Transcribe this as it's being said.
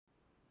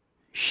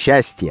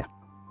Счастье.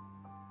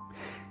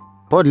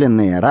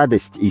 Подлинная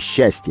радость и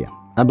счастье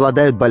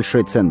обладают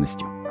большой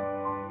ценностью.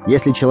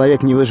 Если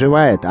человек не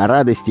выживает, о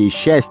радости и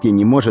счастье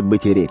не может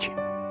быть и речи.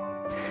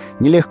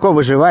 Нелегко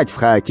выживать в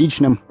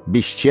хаотичном,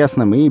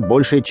 бесчестном и,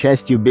 большей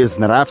частью,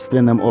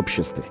 безнравственном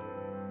обществе.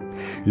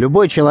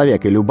 Любой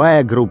человек и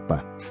любая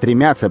группа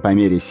стремятся по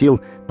мере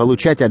сил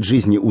получать от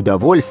жизни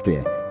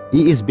удовольствие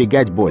и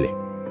избегать боли.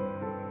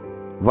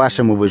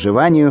 Вашему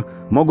выживанию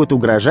могут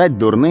угрожать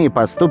дурные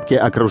поступки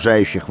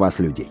окружающих вас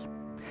людей.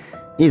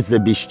 Из-за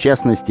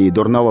бесчестности и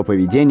дурного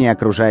поведения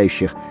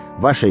окружающих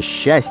ваше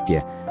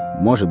счастье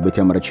может быть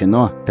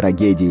омрачено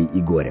трагедией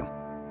и горем.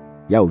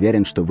 Я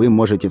уверен, что вы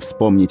можете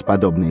вспомнить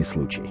подобные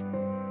случаи.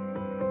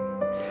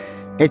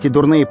 Эти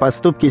дурные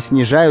поступки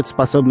снижают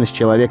способность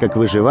человека к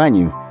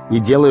выживанию и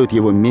делают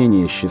его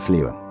менее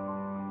счастливым.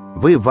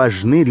 Вы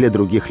важны для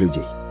других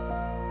людей.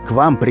 К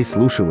вам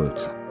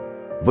прислушиваются.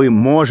 Вы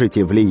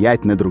можете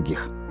влиять на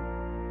других.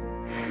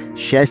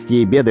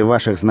 Счастье и беды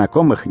ваших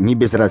знакомых не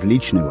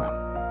безразличны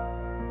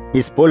вам.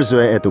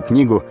 Используя эту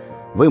книгу,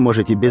 вы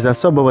можете без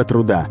особого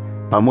труда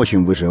помочь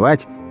им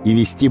выживать и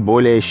вести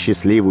более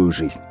счастливую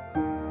жизнь.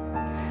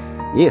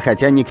 И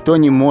хотя никто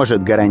не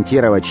может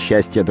гарантировать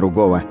счастье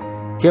другого,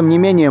 тем не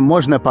менее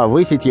можно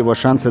повысить его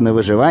шансы на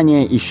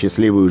выживание и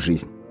счастливую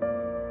жизнь.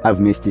 А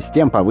вместе с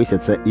тем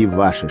повысятся и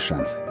ваши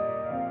шансы.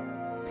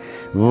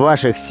 В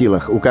ваших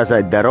силах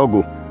указать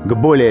дорогу к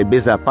более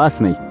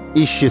безопасной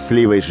и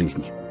счастливой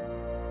жизни.